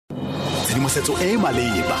tshedimosetso e e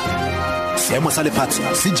maleba, seemo sa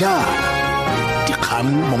lefatshe se jang, dikgang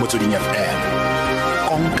mo motsweding FM,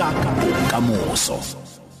 konka kamoso.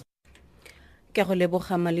 Ke go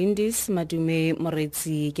leboga Malindis madume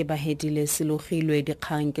moretsi ke bahedile Selogilwe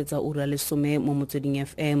dikgang ke tsa ura lesome mo motsweding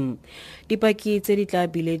FM. Dipaki tse di tla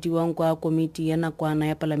bilediwang kwa komiti ya nakwana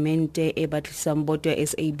ya palamente e batlisisang boto ya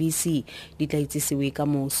SABC di tla itsisiwe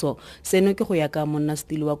kamoso. Seno ke go ya ka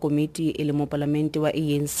monnasetilo wa komiti e le mopalamente wa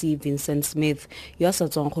ANC Vincent Smith yo a sa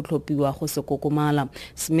tswang go tlhopiwa go se kokomala.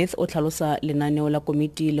 Smith o tlhalosa lenaneo la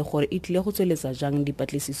komiti le gore e tlile go tsweletsa jang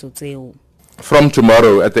dipatlisiso tseo. From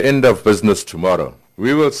tomorrow, at the end of business tomorrow,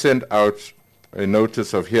 we will send out a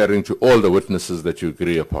notice of hearing to all the witnesses that you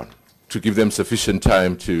agree upon, to give them sufficient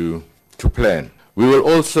time to plan. We will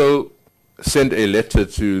also send a letter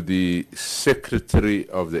to the secretary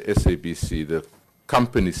of the SABC, the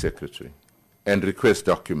company secretary, and request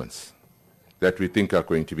documents that we think are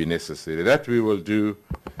going to be necessary. That we will do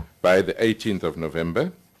by the 18th of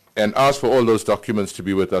November, and ask for all those documents to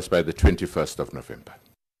be with us by the 21st of November.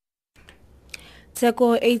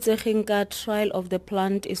 Tsheko e itsegeng ka trial of the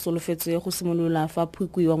plant e solofetswe go simolola fa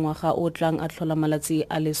Phukwi wa ngwaga o tlang a tlhola malatsi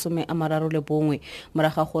a le 31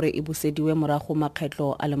 moraga gore e busediwe morago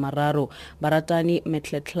makgetlo a le mararo. Baratani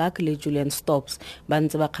Metle Clark le Julian Stops ba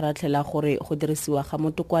ntse ba kgaratlhela gore go dirisiwa ga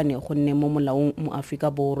motokwane go nne mo molaong mo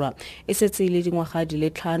Afrika Borwa. E setse le dingwaga di le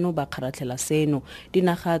 5 ba kgaratlhela seno.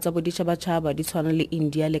 Dinaga tsa boditšhabatšhaba di tshwana le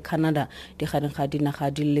India le Canada di gareng ga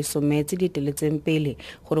dinaga di le 10 tse di teletseng pele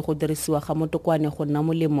gore go dirisiwa ga motokwane go nna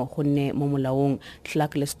molemo go nne mo molaong.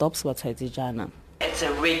 Clark le Stops ba tshwaetse jana. It's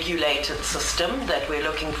a regulated system that we're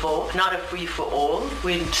looking for, not a free-for-all.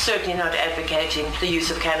 We're certainly not advocating the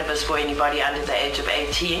use of cannabis for anybody under the age of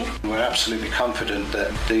 18. We're absolutely confident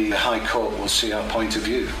that the High Court will see our point of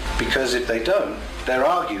view, because if they don't, they're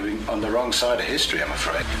arguing on the wrong side of history, I'm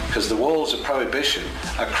afraid, because the walls of prohibition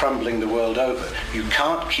are crumbling the world over. You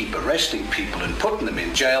can't keep arresting people and putting them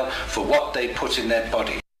in jail for what they put in their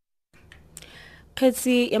body.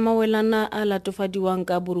 Kgetsi ya mawelana a latofadiwang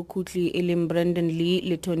ka borukutli e leng Brandon Lee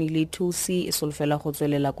le Tony Lee Tusi e solofela go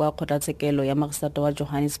tswelela kwa kgotlatshekelo ya magistrata wa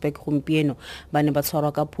Johannesburg gompieno ba ne ba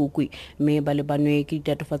tshwarwa ka Phukwi mme ba lebanwe ke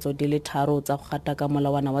ditatofatso di le 3 tsa go gata ka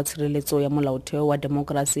molawana wa tshireletso ya molaotheo wa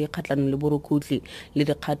demokrasi kgatlhanong le borukutli le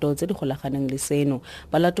dikgato tse di golaganeng le seno.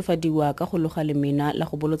 Ba latofadiwa ka go loga lemena la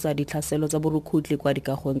go bolotsa ditlhaselo tsa borukutli kwa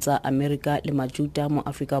dikagong tsa Amerika le Majuda mo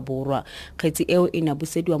Afrika Borwa. Kgetsi eo e ne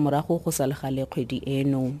busediwa morago go sa le gale kgwedi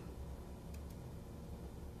eno.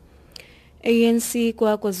 ANC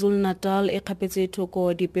kwa KwaZulu-Natal e kgapetse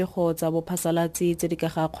thoko dipego tsa bophasalatsi tse di ka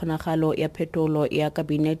ga kgonagalo ya phetolo ya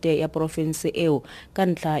kabinete ya porofense eo ka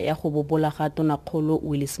ntlha ya go bobola ga tonakgolo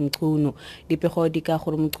Willis Mchunu. Dipego di ka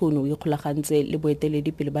gore Mchunu o ikgolagantse le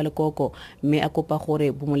boeteledipele ba lekoko mme a kopa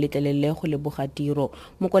gore bo mo letlelele go leboga tiro.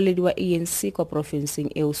 Mokwaledi wa ANC kwa porofenseng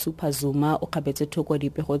eo Super Zuma o kgapetse thoko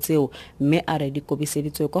dipego tseo mme a re di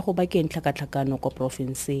kobiseditswe kwa go bakeng tlhakatlhakano kwa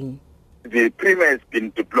porofenseng. The Premier has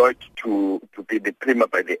been deployed to be the Premier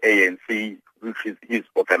by the ANC, which is his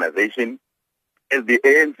organization. As the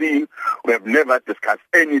ANC, we have never discussed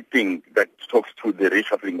anything that talks to the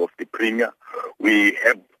reshuffling of the Premier. We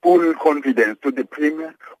have full confidence to the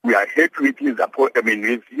Premier. We are happy with his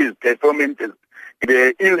with his performance.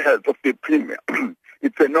 The ill health of the Premier,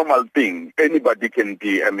 it's a normal thing. Anybody can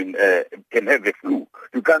be, can have a flu.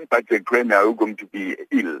 You can't touch a Premier who's going to be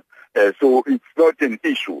ill. So it's not an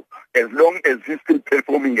issue. As long as he's still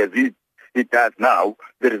performing as he does now,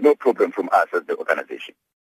 there is no problem from us as the organization.